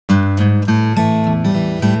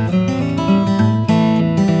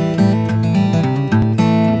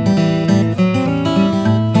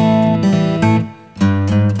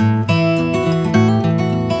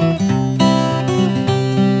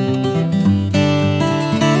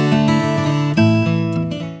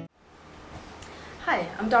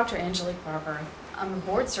Dr. Angelique Barber. I'm a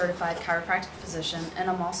board-certified chiropractic physician, and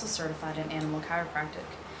I'm also certified in animal chiropractic.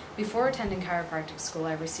 Before attending chiropractic school,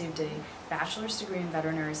 I received a bachelor's degree in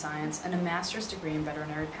veterinary science and a master's degree in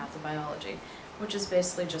veterinary pathobiology, which is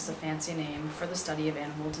basically just a fancy name for the study of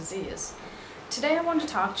animal disease. Today I want to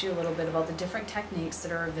talk to you a little bit about the different techniques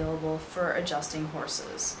that are available for adjusting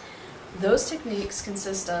horses. Those techniques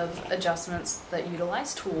consist of adjustments that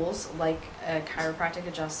utilize tools like a chiropractic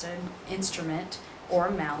adjusting instrument or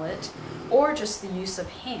a mallet, or just the use of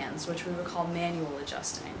hands, which we would call manual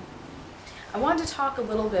adjusting. I wanted to talk a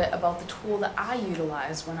little bit about the tool that I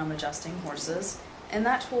utilize when I'm adjusting horses, and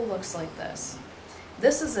that tool looks like this.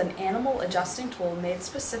 This is an animal adjusting tool made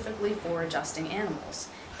specifically for adjusting animals,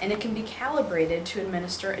 and it can be calibrated to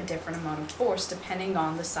administer a different amount of force depending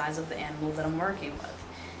on the size of the animal that I'm working with.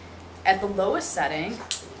 At the lowest setting,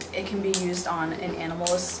 it can be used on an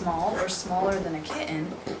animal as small or smaller than a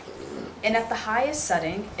kitten, and at the highest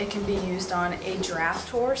setting, it can be used on a draft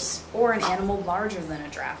horse or an animal larger than a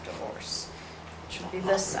draft horse, which would be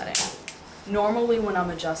this setting. Normally when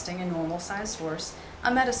I'm adjusting a normal sized horse,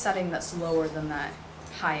 I'm at a setting that's lower than that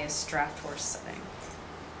highest draft horse setting,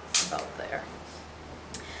 about there.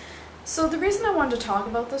 So the reason I wanted to talk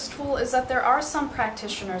about this tool is that there are some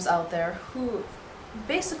practitioners out there who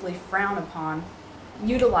basically frown upon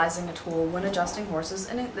utilizing a tool when adjusting horses,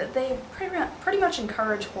 and they pretty much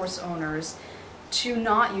encourage horse owners to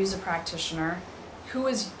not use a practitioner who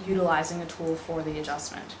is utilizing a tool for the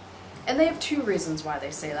adjustment. And they have two reasons why they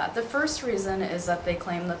say that. The first reason is that they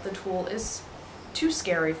claim that the tool is too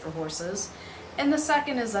scary for horses, and the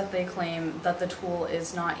second is that they claim that the tool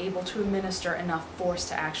is not able to administer enough force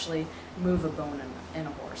to actually move a bone in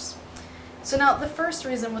a horse. So now the first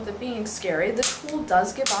reason, with it being scary, the tool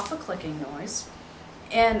does give off a clicking noise,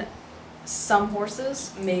 and some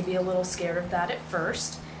horses may be a little scared of that at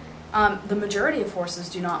first. The majority of horses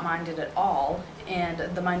do not mind it at all,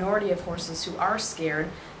 and the minority of horses who are scared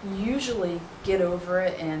usually get over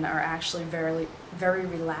it and are actually very, very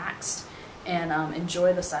relaxed and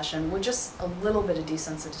enjoy the session with just a little bit of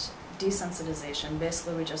desensitization.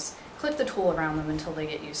 Basically, we just click the tool around them until they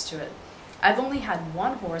get used to it. I've only had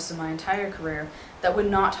one horse in my entire career that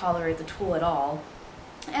would not tolerate the tool at all,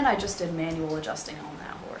 and I just did manual adjusting on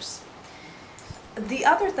that horse. The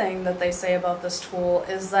other thing that they say about this tool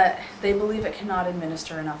is that they believe it cannot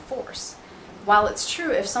administer enough force. While it's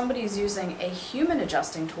true, if somebody is using a human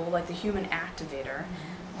adjusting tool like the human activator,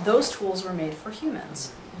 those tools were made for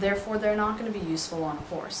humans. Therefore, they're not going to be useful on a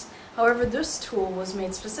horse. However, this tool was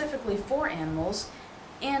made specifically for animals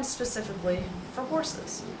and specifically for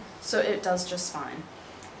horses, so it does just fine.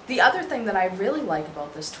 The other thing that I really like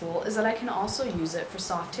about this tool is that I can also use it for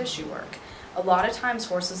soft tissue work. A lot of times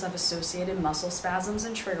horses have associated muscle spasms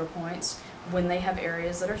and trigger points when they have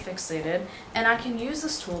areas that are fixated, and I can use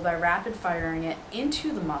this tool by rapid firing it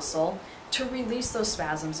into the muscle to release those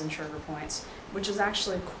spasms and trigger points, which is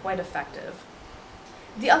actually quite effective.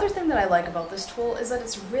 The other thing that I like about this tool is that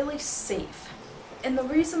it's really safe. And the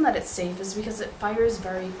reason that it's safe is because it fires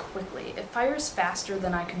very quickly. It fires faster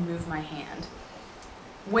than I can move my hand.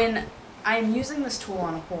 When I'm using this tool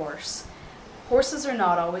on a horse, horses are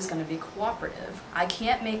not always going to be cooperative. I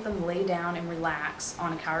can't make them lay down and relax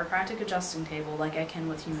on a chiropractic adjusting table like I can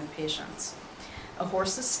with human patients. A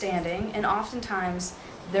horse is standing, and oftentimes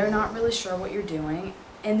they're not really sure what you're doing,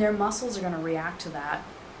 and their muscles are going to react to that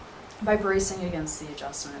by bracing against the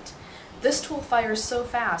adjustment. This tool fires so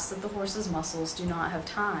fast that the horse's muscles do not have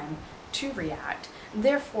time to react.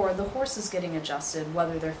 Therefore, the horse is getting adjusted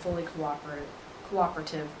whether they're fully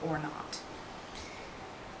cooperative or not.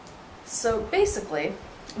 So basically,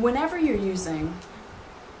 whenever you're using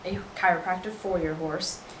a chiropractor for your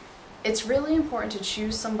horse, it's really important to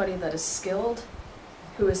choose somebody that is skilled,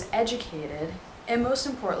 who is educated, and most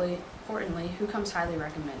importantly, who comes highly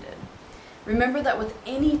recommended. Remember that with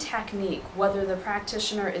any technique, whether the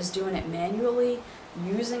practitioner is doing it manually,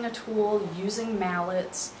 using a tool, using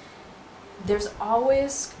mallets, there's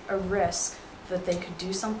always a risk that they could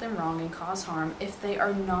do something wrong and cause harm if they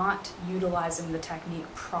are not utilizing the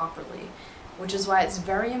technique properly, which is why it's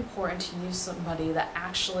very important to use somebody that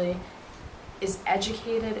actually is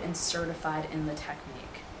educated and certified in the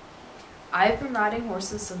technique. I've been riding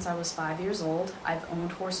horses since I was 5 years old. I've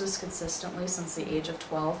owned horses consistently since the age of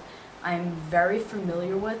 12. I am very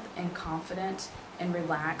familiar with and confident and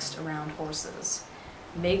relaxed around horses.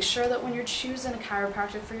 Make sure that when you're choosing a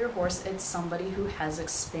chiropractor for your horse, it's somebody who has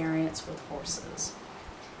experience with horses.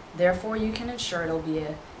 Therefore, you can ensure it'll be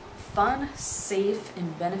a fun, safe,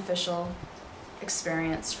 and beneficial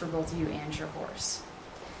experience for both you and your horse.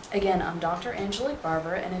 Again, I'm Dr. Angelique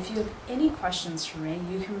Barber, and if you have any questions for me,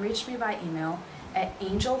 you can reach me by email at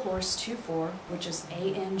angelhorse24, which is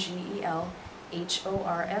ANGELHORSE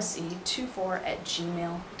 24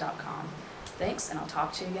 @gmail.com. Thanks, and I'll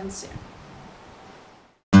talk to you again soon.